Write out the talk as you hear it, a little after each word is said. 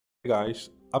Guys,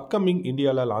 upcoming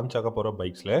India launch ஆக போற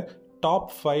பைக்ஸ்ல top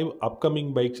 5 upcoming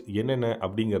bikes என்னென்ன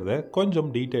அப்படிங்கிறத கொஞ்சம்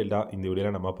டீட்டெயில்டாக இந்த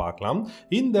வீடியோவில் நம்ம பார்க்கலாம்.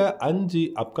 இந்த 5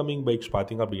 அப்கமிங் பைக்ஸ்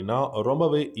பார்த்தீங்க அப்படின்னா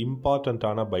ரொம்பவே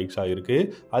இம்பார்ட்டண்ட்டான பைக்ஸாக இருக்குது.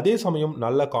 அதே சமயம்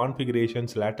நல்ல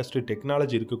கான்ஃபிகரேஷன்ஸ் லேட்டஸ்ட்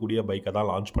டெக்னாலஜி இருக்கக்கூடிய பைக்கை தான்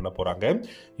லான்ச் பண்ண போகிறாங்க.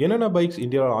 என்னென்ன பைக்ஸ்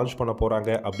இந்தியாவில் லான்ச் பண்ண போகிறாங்க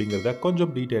அப்படிங்கிறத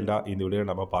கொஞ்சம் டீட்டெயில்டாக இந்த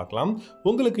வீடியோவில் நம்ம பார்க்கலாம்.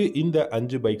 உங்களுக்கு இந்த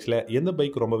 5 பைக்ஸில் எந்த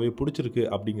பைக் ரொம்பவே பிடிச்சிருக்கு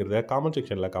அப்படிங்கிறத காமெண்ட்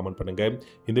செக்ஷனில் காமெண்ட் பண்ணுங்கள்.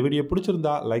 இந்த வீடியோ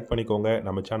பிடிச்சிருந்தா லைக் பண்ணிக்கோங்க,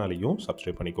 நம்ம சேனலையும்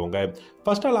சப்ஸ்கிரைப் பண்ணிக்கோங்க.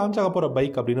 ஃபர்ஸ்ட்டாக லான்ச் ஆக போற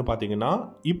பைக் அப்படின்னு பாத்தீங்கன்னா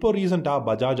இப்போ ரீசெண்டா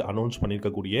பஜாஜ் அனௌன்ஸ்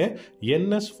பண்ணிருக்கக்கூடிய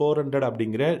NS 400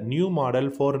 அப்படிங்கிற நியூ மாடல்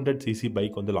 400cc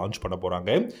பைக் வந்து லான்ச் பண்ண போறாங்க.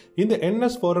 இந்த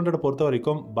NS 400 பொறுத்த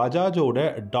வரைக்கும் பஜாஜோட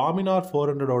டாமினார்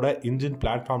 400ஓட இன்ஜின்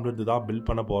பிளாட்ஃபார்ம்ல இருந்து தான் பில்ட்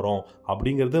பண்ண போறோம்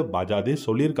அப்படிங்கிறது பஜாஜ்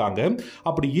சொல்லியிருக்காங்க.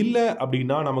 அப்படி இல்லை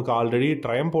அப்படின்னா நமக்கு ஆல்ரெடி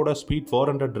ட்ரையம்போட ஸ்பீட்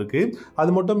 400 இருக்கு.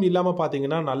 அது மட்டும் இல்லாம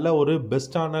பாத்தீங்கன்னா நல்ல ஒரு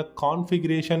பெஸ்டான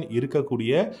கான்ஃபிகரேஷன்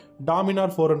இருக்கக்கூடிய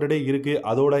டாமினார் 400 இருக்கு.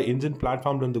 அதோட இன்ஜின்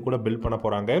பிளாட்ஃபார்ம்ல இருந்து கூட பில்ட் பண்ண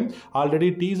போறாங்க. ஆல்ரெடி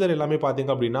டீசர் எல்லாமே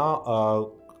பார்த்தீங்க அப்படின்னா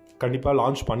கண்டிப்பாக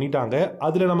லான்ச் பண்ணிட்டாங்க.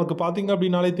 அதில் நமக்கு பார்த்தீங்க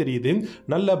அப்படின்னாலே தெரியுது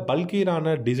நல்ல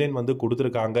பல்கியரான டிசைன் வந்து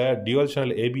கொடுத்துருக்காங்க. டியூவல்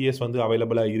சேனல் ABS வந்து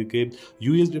அவைலபிளாக இருக்குது.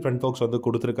 USB ஃப்ரண்ட் ஃபோக்ஸ் வந்து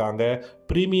கொடுத்துருக்காங்க.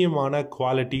 ப்ரீமியமான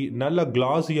குவாலிட்டி, நல்ல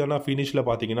கிளாஸியான ஃபினிஷில்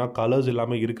பார்த்தீங்கன்னா கலர்ஸ்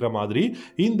எல்லாமே இருக்கிற மாதிரி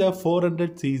இந்த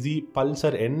 400cc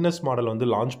பல்சர் NS மாடல் வந்து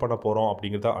லான்ச் பண்ண போகிறோம்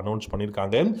அப்படிங்கிறத அனௌன்ஸ்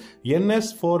பண்ணியிருக்காங்க. NS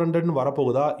 400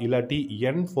 வரப்போகுதா இல்லாட்டி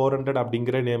N400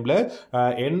 அப்படிங்கிற நேமில்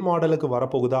N மாடலுக்கு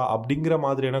வரப்போகுதா அப்படிங்கிற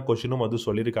மாதிரியான கொஸ்டினும் வந்து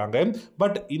சொல்லியிருக்காங்க.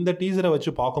 பட் இந்த டீசரை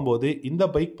வச்சு பார்க்கும்போது இந்த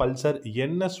பைக் பல்சர்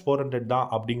NS 400 தான்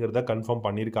அப்படிங்கிறத கன்ஃபார்ம்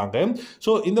பண்ணியிருக்காங்க.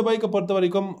 ஸோ இந்த பைக்கை பொறுத்த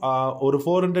வரைக்கும் ஒரு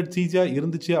 400cc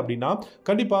இருந்துச்சு அப்படின்னா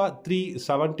கண்டிப்பாக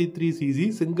 373cc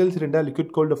single cylinder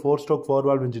liquid gold 4-stroke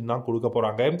 4-valve engine தான் கொடுக்க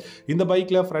போகிறாங்க. இந்த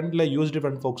பைக்கில் ஃப்ரண்ட்ல யூஸ்டு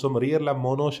ஃப்ரண்ட் ஃபோக்ஸும் ரியரில்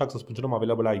மோனோ ஷாக் சஸ்பென்ஷனும்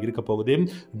அவைலபிளாக இருக்க போகுது.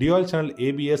 Dual channel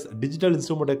ABS, digital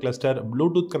instrument cluster,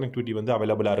 Bluetooth connectivity வந்து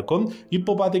அவைலபிளாக இருக்கும்.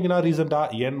 இப்போ பார்த்தீங்கன்னா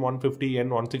ரீசெண்டாக N150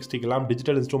 N160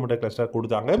 digital instrument cluster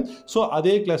கொடுத்தாங்க. ஸோ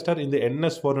அதே கிளஸ்டர் இந்த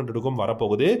NS 400க்கும்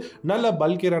வரப்போகுது. நல்ல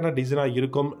பல்கியரான டிசைனாக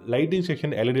இருக்கும். லைட்டிங்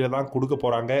செக்ஷன் LED தான் கொடுக்க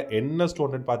போறாங்க. NS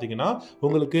 200 பார்த்தீங்கன்னா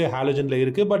உங்களுக்கு ஹாலோஜன்ல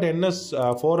இருக்கு. பட் NS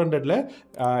 400ல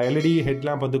LED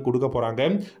ஹெட்லாம்ப் வந்து கொடுக்க போறாங்க.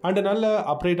 அண்ட் நல்ல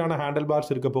அப்ரைட்டான ஹேண்டில்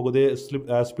பார்ஸ் இருக்க போகுது.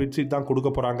 ஸ்பிளிட் சீட் தான்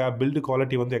கொடுக்க போறாங்க. பில்டு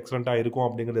குவாலிட்டி வந்து எக்ஸலண்டா இருக்கும்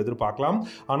அப்படிங்கிறது எதிர்பார்க்கலாம்.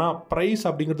 ஆனால் பிரைஸ்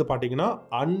அப்படிங்கிறது பார்த்தீங்கன்னா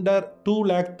அண்டர்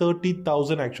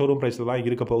 2,30,000 எக்ஸ்ஷோரூம் பிரைஸ்ல தான்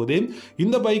இருக்க போகுது.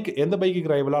 இந்த பைக் எந்த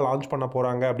பைக்கு ரைவலா லான்ச் பண்ண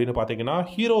போறாங்க அப்படின்னு பார்த்தீங்கன்னா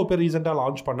ஹீரோ இப்போ ரீசெண்டாக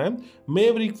லான்ச் பண்ண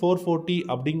மேவரிக் 440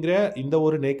 அப்படிங்கிற இந்த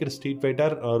ஒரு நேக்கட் ஸ்ட்ரீட்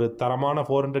ஃபைட்டர் ஒரு தரமான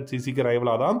 400cc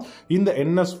ரைவலா தான் இந்த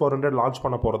NS 400 லான்ச்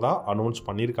பண்ண போறதா அனௌன்ஸ்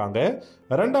பண்ணியிருக்காங்க.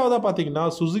 ரெண்டாவதா பார்த்தீங்கன்னா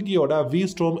சுசுகியோட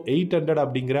V-Strom 800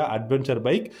 அப்படிங்கிற அட்வென்ச்சர்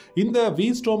பைக். இந்த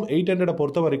V-Strom 800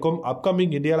 பொறுத்த வரைக்கும்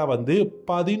அப்கமிங் இந்தியாவில் வந்து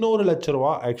 11 லட்சம்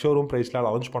ரூபா எக்ஸ்ஷோரூம் பிரைஸ்ல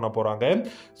லான்ச் பண்ண போறாங்க.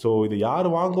 ஸோ இது யார்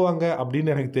வாங்குவாங்க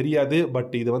அப்படின்னு எனக்கு தெரியாது.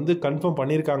 பட் இது வந்து கன்ஃபார்ம்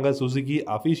பண்ணியிருக்காங்க சுசுகி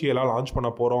அஃபிஷியலாக லான்ச்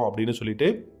பண்ண போறோம் அப்படின்னு சொல்லிட்டு.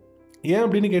 ஏன்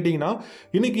அப்படின்னு கேட்டிங்கன்னா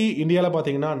இன்னைக்கு இந்தியாவில்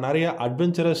பார்த்தீங்கன்னா நிறைய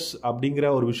அட்வென்ச்சரஸ் அப்படிங்கிற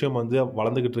ஒரு விஷயம் வந்து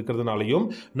வளர்ந்துகிட்டு இருக்கிறதுனாலையும்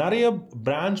நிறைய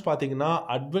பிராண்ட்ஸ் பார்த்தீங்கன்னா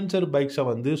அட்வென்ச்சர் பைக்ஸை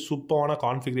வந்து சூப்பரான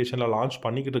கான்ஃபிகரேஷனில் லான்ச்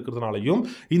பண்ணிக்கிட்டு இருக்கிறதுனாலையும்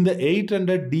இந்த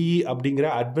 800DE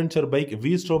அப்படிங்கிற அட்வென்ச்சர் பைக்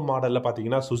V-Strom மாடலில்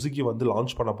பார்த்தீங்கன்னா சுசுகி வந்து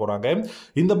லான்ச் பண்ண போகிறாங்க.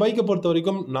 இந்த பைக்கை பொறுத்த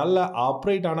வரைக்கும் நல்ல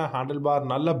அப்ரைட்டான ஹேண்டில் பார்,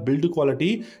 நல்ல பில்டு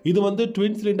குவாலிட்டி. இது வந்து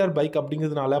ட்வின் சிலிண்டர் பைக்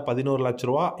அப்படிங்கிறதுனால 11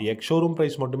 லட்சம் ரூபா எக்ஸ்ஷோரூம்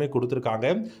பிரைஸ் மட்டுமே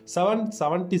கொடுத்துருக்காங்க.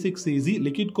 776cc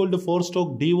liquid gold 4-stroke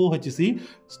DOHC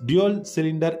dual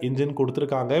cylinder engine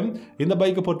கொடுத்திருக்காங்க. இந்த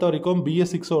பைக்கை பொறுத்த வரைக்கும்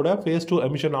BS6ஓட phase 2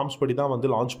 எமிஷன் நார்ம்ஸ் படி தான்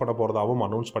வந்து லான்ச் பண்ண போறதாவும்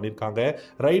அனௌன்ஸ் பண்ணியிருக்காங்க.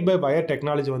 ரைட் பை வயர்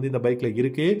டெக்னாலஜி வந்து இந்த பைக்ல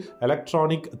இருக்கு.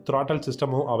 எலக்ட்ரானிக் த்ராட்டல்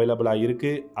சிஸ்டமும் அவைலபிளா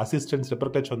இருக்கு. அசிஸ்டன்ட்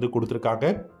ஸ்லிப்பர் கிளட்ச் வந்து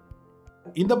கொடுத்திருக்காங்க.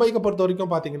 இந்த பைக்கை பொறுத்த வரைக்கும்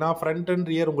பார்த்தீங்கன்னா ஃப்ரண்ட் அண்ட்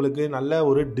ரியர் உங்களுக்கு நல்ல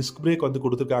ஒரு டிஸ்க் பிரேக் வந்து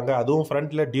கொடுத்துருக்காங்க. அதுவும்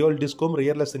ஃப்ரண்ட்ல டியூவல் டிஸ்கும்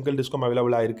ரியர்ல சிங்கிள் டிஸ்கும்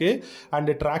அவைலபிளாக இருக்கு. And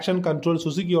traction control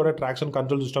சுசுகியோட traction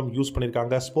control system use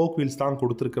பண்ணியிருக்காங்க. ஸ்போக் வீல்ஸ் தான்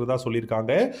கொடுத்துருக்கிறதா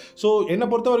சொல்லியிருக்காங்க. ஸோ என்னை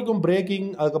பொறுத்த வரைக்கும் பிரேக்கிங்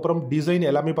அதுக்கப்புறம் டிசைன்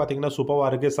எல்லாமே பார்த்தீங்கன்னா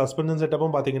சூப்பராக இருக்கு. சஸ்பென்ஷன்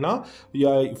செட்டப்பும் பார்த்தீங்கன்னா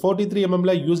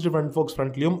 43mm யூஸ்டு ஃப்ரண்ட் ஃபோக்ஸ்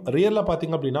ஃப்ரண்ட்லையும் ரியர்ல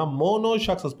பார்த்தீங்க அப்படின்னா மோனோ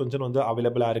ஷாக் சஸ்பென்ஷன் வந்து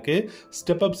அவைலபிளாக இருக்கு.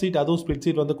 ஸ்டெப் அப் சீட் அதுவும் ஸ்பிளிட்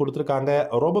சீட் வந்து கொடுத்துருக்காங்க.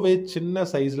 ரொம்பவே சின்ன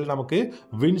சைஸ்ல நமக்கு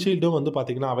விண்ட்ஷீல்டும் வந்து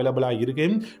பார்த்தீங்கன்னா அவைலபிளாக இருக்கு.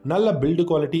 நல்ல பில்டு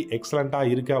குவாலிட்டி எக்ஸலண்டா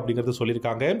இருக்கு அப்படிங்கிறது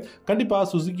சொல்லியிருக்காங்க. கண்டிப்பா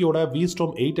சுசுகியோட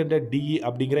V-Strom 800DE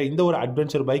அப்படிங்கிற இந்த ஒரு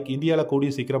அட்வென்ச்சர் பைக் இந்தியாவில்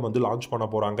கூடிய சீக்கிரம் வந்து லான்ச் பண்ண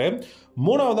போறாங்க.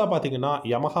 மூணாவதா பார்த்தீங்கன்னா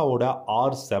Yamahaவோட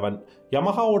R7.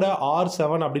 Yamahaவோட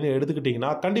R7 அப்படின்னு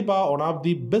எடுத்துக்கிட்டீங்கன்னா கண்டிப்பா one of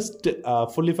the best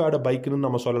fully faired பைக்னு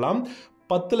நம்ம சொல்லலாம்.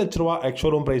 10 லட்ச ரூபா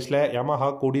எக்ஸ்ஷோரூம் பிரைஸ்ல Yamaha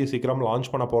கூடிய சீக்கிரம் லான்ச்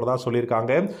பண்ண போறதா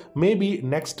சொல்லியிருக்காங்க. மேபி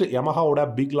நெக்ஸ்ட் Yamahaவோட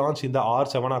பிக் லான்ச் இந்த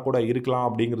R7 கூட இருக்கலாம்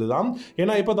அப்படிங்கிறது தான்.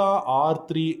 ஏன்னா இப்போதான்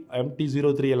R3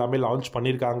 MT-03 எல்லாமே லான்ச்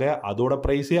பண்ணியிருக்காங்க. அதோட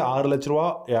பிரைஸே 6 லட்ச ரூபா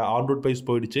ஆன் ரோட் பிரைஸ்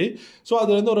போயிடுச்சு. ஸோ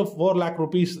அதுல இருந்து ஒரு 4 lakh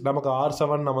rupees நமக்கு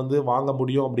R7 நம்ம வந்து வாங்க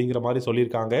முடியும் அப்படிங்கிற மாதிரி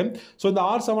சொல்லியிருக்காங்க. ஸோ இந்த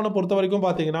R7 பொறுத்த வரைக்கும்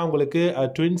பார்த்தீங்கன்னா உங்களுக்கு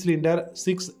twin cylinder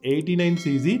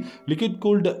 689cc liquid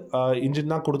cooled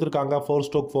engine தான் கொடுத்துருக்காங்க.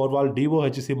 4-stroke 4-valve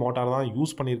DOHC மோட்டார் தான்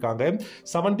யூஸ் பண்ணியிருக்காங்க.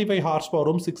 75 ஹார்ஸ்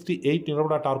பவரும் 68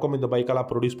 நியூட்டன் டார்க்கும் இந்த பைக்கால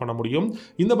ப்ரொடியூஸ் பண்ண முடியும்.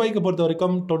 இந்த பைக்கை பொறுத்த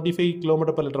வரைக்கும் 25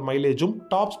 km/லிட்டர் மைலேஜும்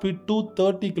டாப் ஸ்பீட்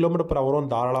 230 km/h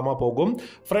தாராளமாக போகும்.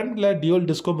 ஃப்ரண்ட்ல டியூல்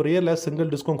டிஸ்கும் ரியர்ல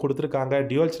சிங்கிள் டிஸ்கும் கொடுத்துருக்காங்க.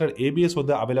 டியூல் சேனல் ABS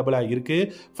வந்து அவைலபிளா இருக்கு.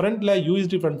 ஃப்ரண்ட்ல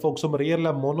USD ஃப்ரண்ட் ஃபோக்ஸும்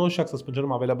ரியர்ல மோனோஷாக்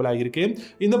சஸ்பென்ஷனும் அவைலபிளா இருக்கு.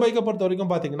 இந்த பைக்கை பொறுத்த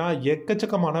வரைக்கும் பார்த்தீங்கன்னா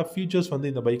எக்கச்சக்கமான ஃபீச்சர்ஸ் வந்து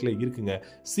இந்த பைக்ல இருக்குங்க.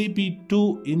 CP2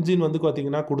 இன்ஜின் வந்து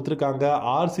பார்த்தீங்கன்னா கொடுத்துருக்காங்க.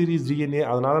 R series DNA,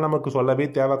 அதனால நமக்கு சொல்லவே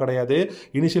தேவை கிடையாது.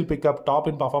 இனிஷியல் பிக்கப், டாப்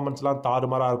இன் பர்ஃபார்மன்ஸ்லாம்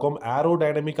தாறுமாறா இருக்கும்.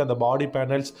 ஏரோடைனமிக், அந்த பாடி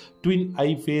பேனல்ஸ், ட்வின் ஐ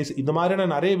ஃபேஸ், இந்த மாதிரியான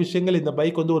நிறைய விஷயங்கள் இந்த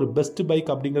பைக் வந்து ஒரு பெஸ்ட் பைக்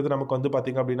அப்படிங்கிறது நமக்கு வந்து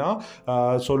பார்த்தீங்க அப்படின்னா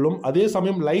சொல்லும். அதே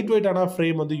சமயம் லைட் வெயிட்டான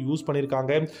ஃப்ரேம் வந்து யூஸ்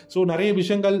பண்ணியிருக்காங்க. ஸோ நிறைய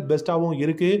விஷயங்கள் பெஸ்ட்டாகவும்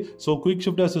இருக்கு. ஸோ குயிக்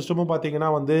ஷிஃப்டர் சிஸ்டமும் பார்த்தீங்கன்னா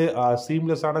வந்து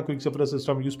சீம்லெஸ்ஸான குயிக் ஷிஃப்டர்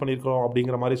சிஸ்டம் யூஸ் பண்ணியிருக்கோம்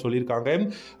அப்படிங்கிற மாதிரி சொல்லியிருக்காங்க.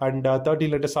 And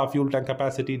 30 liters of fuel tank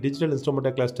capacity, digital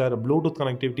instrument cluster, Bluetooth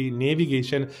connectivity,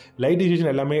 navigation,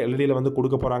 லைட்டிகேஷன் எல்லாமே எல்இடியில் வந்து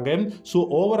கொடுக்க போறாங்க. ஸோ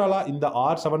ஓவராலா இந்த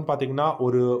R7 பார்த்தீங்கன்னா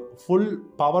ஒரு full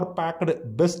power packed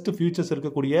best features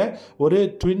இருக்கக்கூடிய ஒரு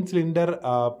ட்வின் சிலிண்டர்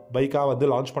பைக்கா வந்து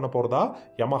லான்ச் பண்ண போறதா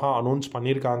Yamaha அனௌன்ஸ்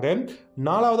பண்ணியிருக்காங்க.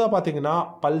 நாலாவதா பார்த்தீங்கன்னா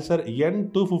பல்சர்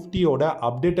N250யோட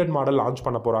அப்டேட்டட் மாடல் லான்ச்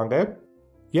பண்ண போறாங்க.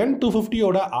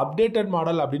 N250யோட அப்டேட்டட்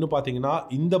மாடல் அப்படின்னு பார்த்தீங்கன்னா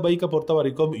இந்த பைக்கை பொறுத்த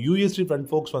வரைக்கும் USD ஃப்ரண்ட்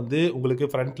ஃபோக்ஸ் வந்து உங்களுக்கு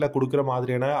ஃப்ரண்ட்ல கொடுக்குற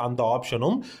மாதிரியான அந்த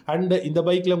ஆப்ஷனும், அண்ட் இந்த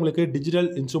பைக்கில் உங்களுக்கு டிஜிட்டல்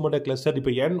இன்ஸ்ட்ருமெண்ட் கிளஸ்டர்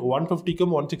இப்போ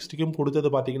N150க்கும் 160க்கும் கொடுத்தது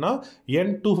பார்த்தீங்கன்னா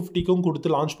N250க்கும்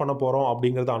கொடுத்து லான்ச் பண்ண போகிறோம்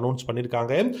அப்படிங்கிறத அனௌன்ஸ்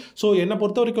பண்ணியிருக்காங்க. ஸோ என்னை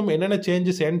பொறுத்த வரைக்கும் என்னென்ன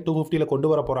சேஞ்சஸ் N250ல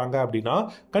கொண்டு வர போகிறாங்க அப்படின்னா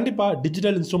கண்டிப்பாக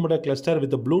digital instrument cluster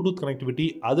with Bluetooth connectivity,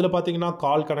 அதில் பார்த்தீங்கன்னா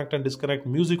call connect and disconnect,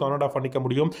 music on and half பண்ணிக்க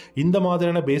முடியும். இந்த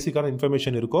மாதிரியான பேசிக்கான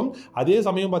இன்ஃபர்மேஷன் இருக்கும். அதே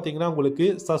சமயம் பாத்தீங்கன்னா உங்களுக்கு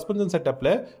சஸ்பென்ஷன் செட்டப்ல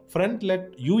ஃப்ரண்ட்ல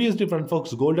USD ஃப்ரண்ட்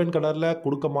ஃபோக்ஸ் கோல்டன் கலர்ல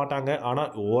கொடுக்க மாட்டாங்க. ஆனா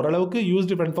ஓரளவுக்கு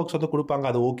USD ஃப்ரண்ட் ஃபோக்ஸ் வந்து கொடுப்பாங்க,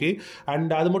 அது ஓகே.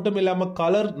 அண்ட் அது மட்டும் இல்லாம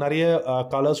கலர் நிறைய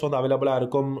கலர்ஸ் வந்து அவைலபிளா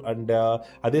இருக்கும். அண்ட்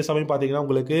அதே சமயம் பாத்தீங்கன்னா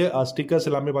உங்களுக்கு ஸ்டிக்கர்ஸ்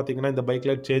எல்லாமே பாத்தீங்கன்னா இந்த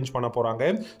பைக்ல சேஞ்ச் பண்ண போறாங்க.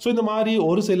 ஸோ இந்த மாதிரி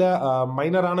ஒரு சில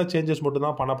மைனரான சேஞ்சஸ் மட்டும்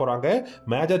தான் பண்ண போறாங்க.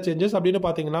 மேஜர் சேஞ்சஸ் அப்படின்னு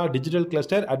பாத்தீங்கன்னா digital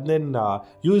cluster and then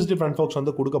USD front ஃபோக்ஸ்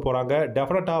வந்து கொடுக்க போறாங்க.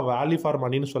 டெஃபினட்டா வேல்யூ ஃபார்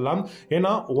மணின்னு சொல்லலாம்.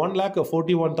 ஏன்னா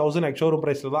 1,41,000 எக்ஸ்ஷோரூம்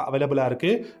பிரைஸ்ல தான் அவைலபிளா இருக்கு.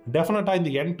 டெஃபினட்டா இந்த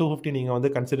N250 நீங்க வந்து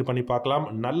கன்சிடர் பண்ணி பார்க்கலாம்.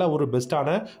 நல்ல ஒரு பெஸ்டான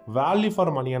வேல்யூ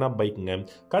ஃபார் மணியான பைக்குங்க.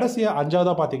 கடைசியா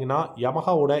அஞ்சாவதா பாத்தீங்கன்னா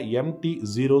Yamahaவோட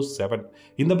MT-07.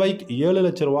 இந்த பைக் 7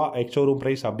 லட்ச ரூபா எக்ஸ்ஷோரூம்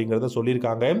பிரைஸ் அப்படிங்கறத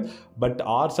சொல்லியிருக்காங்க. பட்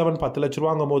R7 10 லட்ச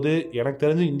ரூபாங்கும் போது எனக்கு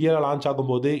தெரிஞ்சு இந்தியாவில் லான்ச்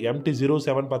ஆகும்போது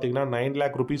MT-07 பாத்தீங்கன்னா 9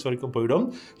 lakh rupees வரைக்கும் போயிடும்.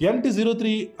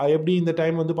 MT-03 எப்படி இந்த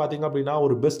டைம் வந்து பாத்தீங்க அப்படின்னா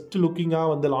ஒரு பெஸ்ட் லுக்கிங்கா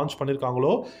வந்து லான்ச்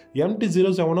பண்ணிருக்காங்களோ,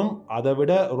 MT-07ம் அதை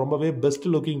விட ரொம்பவே பெஸ்ட்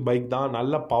லுக்கிங் பைக் தான்.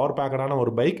 நல்ல பவர் பேக்கடான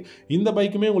ஒரு பைக். இந்த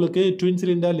பைக்குமே உங்களுக்கு twin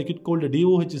cylinder liquid cooled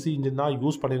DOHC engine தான்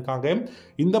யூஸ் பண்ணியிருக்காங்க.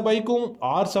 இந்த பைக்கும்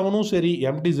R7ம் சரி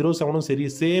MT-07ம் சரி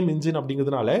சேம் இன்ஜின்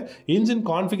அப்படிங்கிறதுனால இன்ஜின்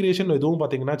கான்ஃபிகரேஷன் எதுவும்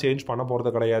பார்த்தீங்கன்னா சேஞ்ச் பண்ண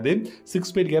போகிறது கிடையாது.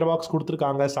 6-speed கியர் பாக்ஸ்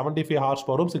கொடுத்துருக்காங்க. 75 ஹார்ஸ்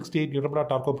பவரும் 68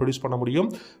 நியூட்டன் டார்க்கும் ப்ரொடியூஸ் பண்ண முடியும்.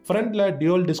 ஃப்ரண்ட்ல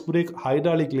டியூல் டிஸ்க் பிரேக்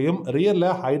ஹைட்ராலிக்லையும்,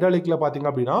 ரியர்ல ஹைட்ராலிக்ல பார்த்தீங்க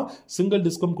அப்படின்னா சிங்கிள்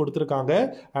டிஸ்கும் கொடுத்துருக்காங்க.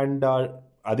 அண்ட்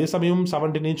அதே சமயம்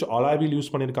 17-inch alloy wheel யூஸ்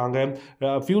பண்ணியிருக்காங்க.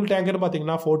 ஃபியூல் டேங்கர்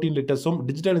பார்த்தீங்கன்னா 14 லிட்டர்ஸும்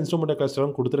டிஜிட்டல் இன்ஸ்ட்ருமெண்ட்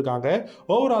கிளஸ்டரும் கொடுத்துருக்காங்க.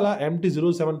 ஓவராலா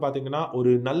MT-07 பார்த்தீங்கன்னா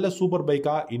ஒரு நல்ல சூப்பர்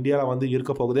பைக்கா இந்தியாவில் வந்து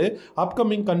இருக்க போகுது.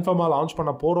 அப்கமிங் கன்ஃபார்மாக லான்ச்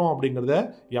பண்ண போகிறோம் அப்படிங்கிறத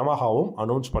Yamahaவும்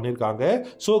அனௌன்ஸ் பண்ணியிருக்காங்க.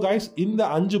 ஸோ கைஸ், இந்த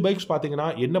 5 பைக்ஸ் பார்த்தீங்கன்னா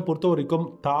என்னை பொறுத்த வரைக்கும்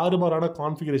தாறுமாறான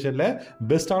கான்ஃபிகரேஷனில்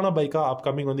பெஸ்ட்டான பைக்கா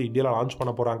அப்கமிங் வந்து இந்தியாவில் லான்ச்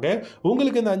பண்ண போகிறாங்க.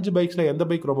 உங்களுக்கு இந்த 5 பைக்ஸில் எந்த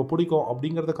பைக் ரொம்ப பிடிக்கும்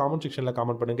அப்படிங்கிறத காமெண்ட் செக்ஷனில்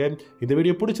கமெண்ட் பண்ணுங்க. இந்த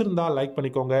வீடியோ பிடிச்சிருந்தா லைக்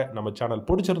பண்ணிக்கோங்க. நம்ம சேனல்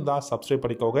பிடிச்சிருந்தா சப்ஸ்கிரைப்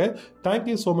பண்ணிக்கோங்க. Thank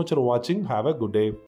you so much for watching. Have a good day.